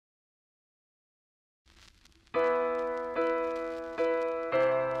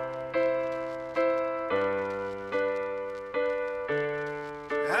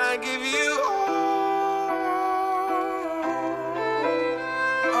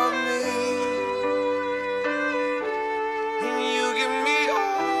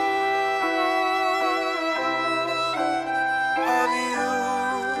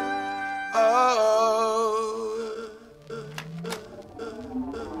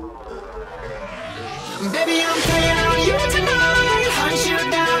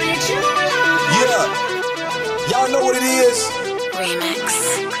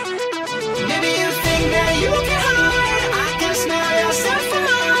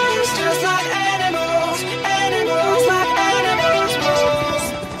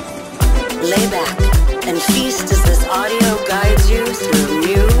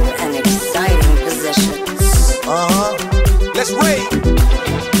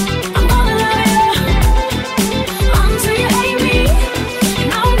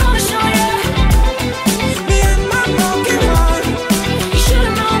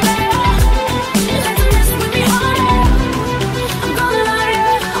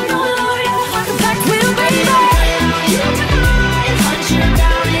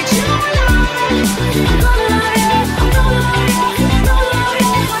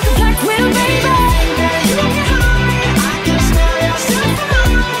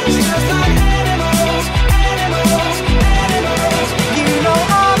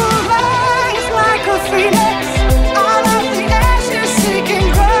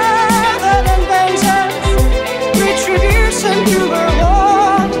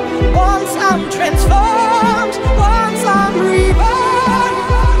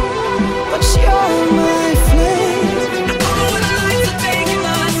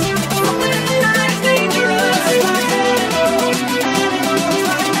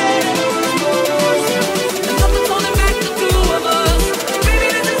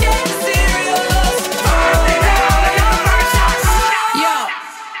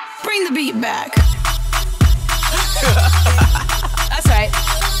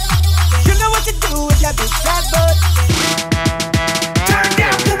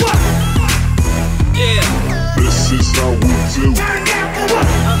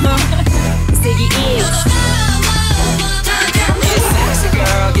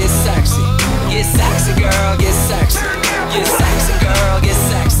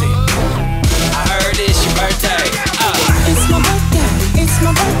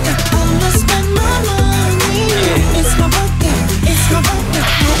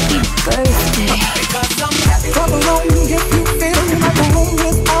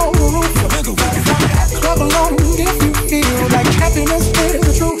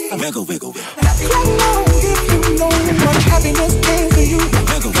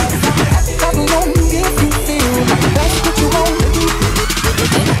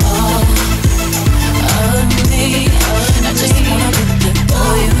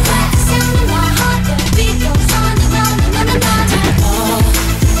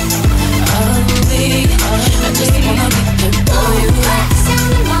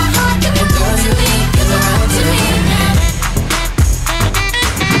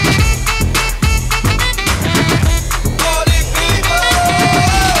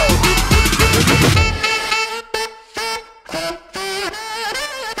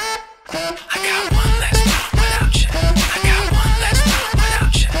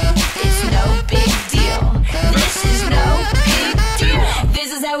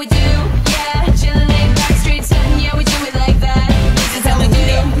how we do, yeah. Chillin' laid back, straight sitting, yeah, we do it like that. This is how we do.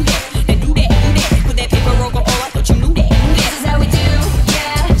 Do that. Put that paper roll all, I thought you knew that. This is how we do,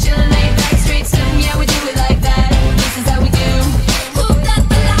 yeah. Chillin' laid back, straight sitting, yeah, we do it like that. This is how we do. Who got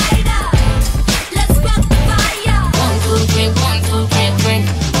the lighter? Let's spark the fire. 1, 2, 3, 1, 2, 3, drink.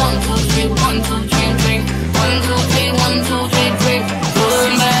 1, 2, 3, 1, 2, 3, drink. 1, 2, 3, 1, 2, 3, drink.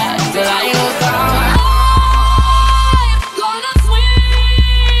 Good man, the light was gone.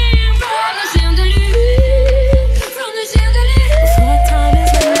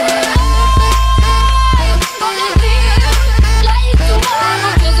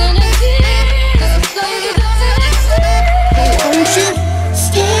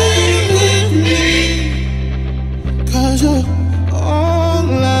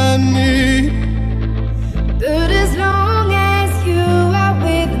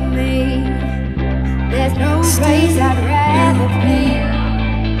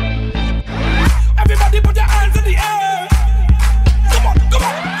 Everybody put your hands in the air. Come on, come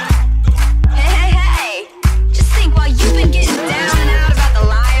on. Hey, hey, hey. Just think, while you've been getting down and out about the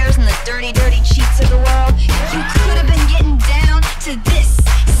liars and the dirty, dirty cheats of the world, you could have been getting down to this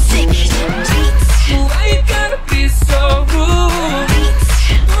sick beat. Why you gotta be so rude?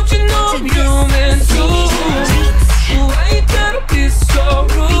 Don't you know I'm human too? Why you gotta be so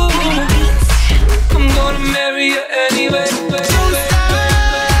rude? I'm gonna marry you anyway.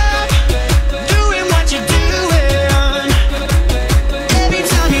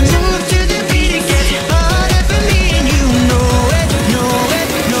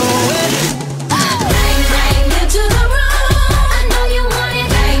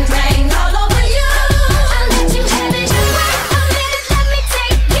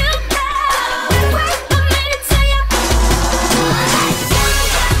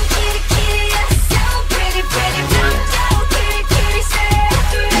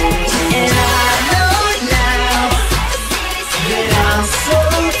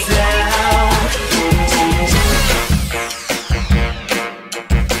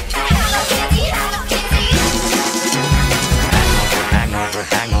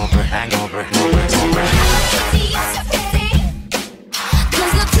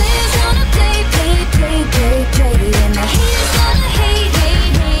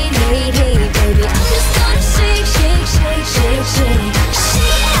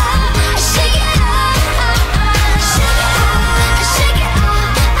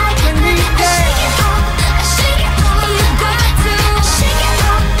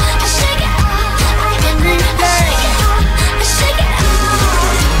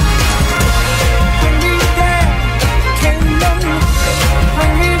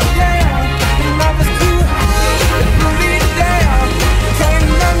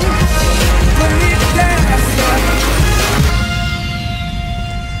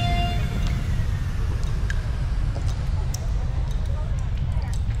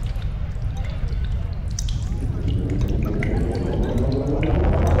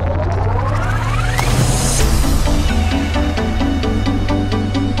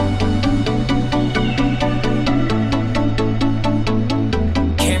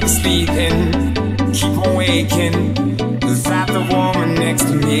 Keep on waking without the woman next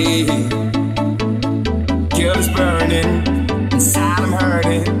to me. Guilt is burning, inside I'm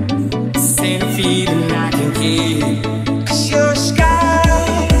hurting. This ain't a feeling I can keep. 'Cause you're a sky,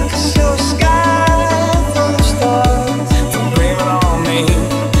 'cause you're a sky full of stars. Don't blame it on me,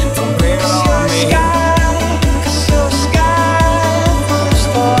 don't blame it on me. 'Cause you're a sky full of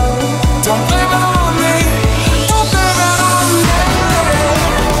stars. Don't blame it on me, don't blame it on me.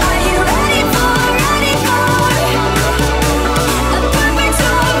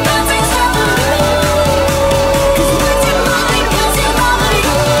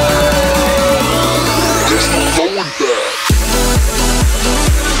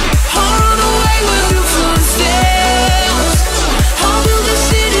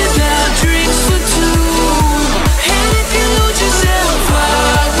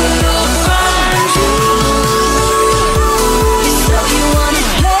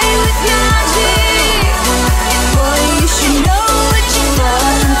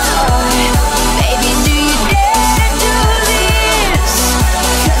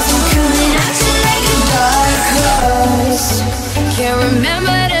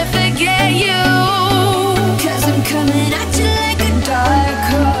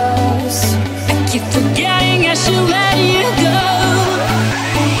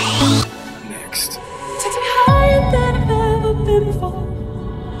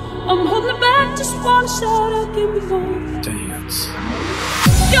 I'm holding back, just wanna shout out, give me more. Dance.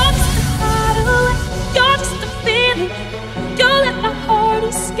 You're just a hideaway, you're just a feeling. You let my heart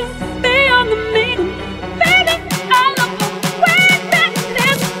inside.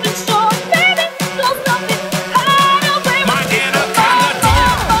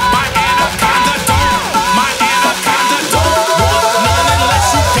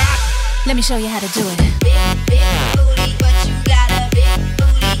 Let me show you how to do it. Big booty, but you got a big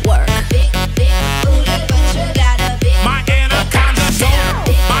booty. Work. Big booty, but you got a big My anaconda don't.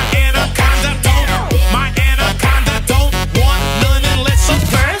 My anaconda don't. My anaconda don't want none unless I'm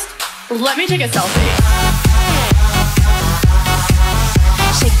first. Let me take a selfie.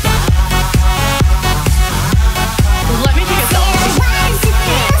 Shake that. Let me take a selfie.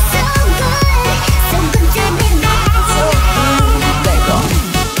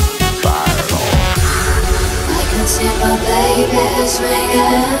 I can see my baby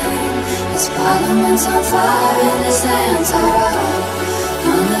swinging. His parliament's on fire and his hands are up.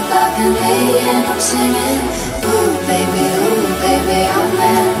 On the balcony and I'm singing. Ooh baby, I'm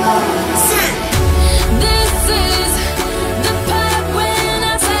in love. This is the part when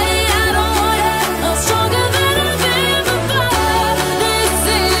I say I don't want it. I'm stronger than I've ever fought. This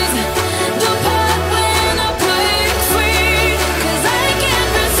is the part when I break free. 'Cause I can't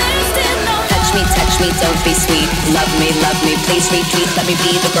resist it no more. Touch me, don't be sweet. Love me, please retreat. Let me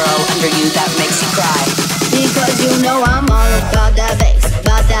be the girl under you that makes you cry. Because you know I'm all about that bass,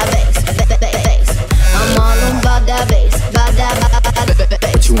 about that bass, bass. I'm all about that bass, about that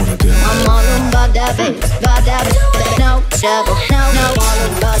bass. What you wanna do? I'm all about that bass, about that bass. No trouble, no, all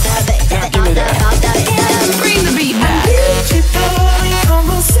about that bass, about that bass. Bring the beat back. Get you darling,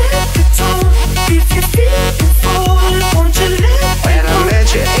 come on, set the tone. If you feel it falling, won't you let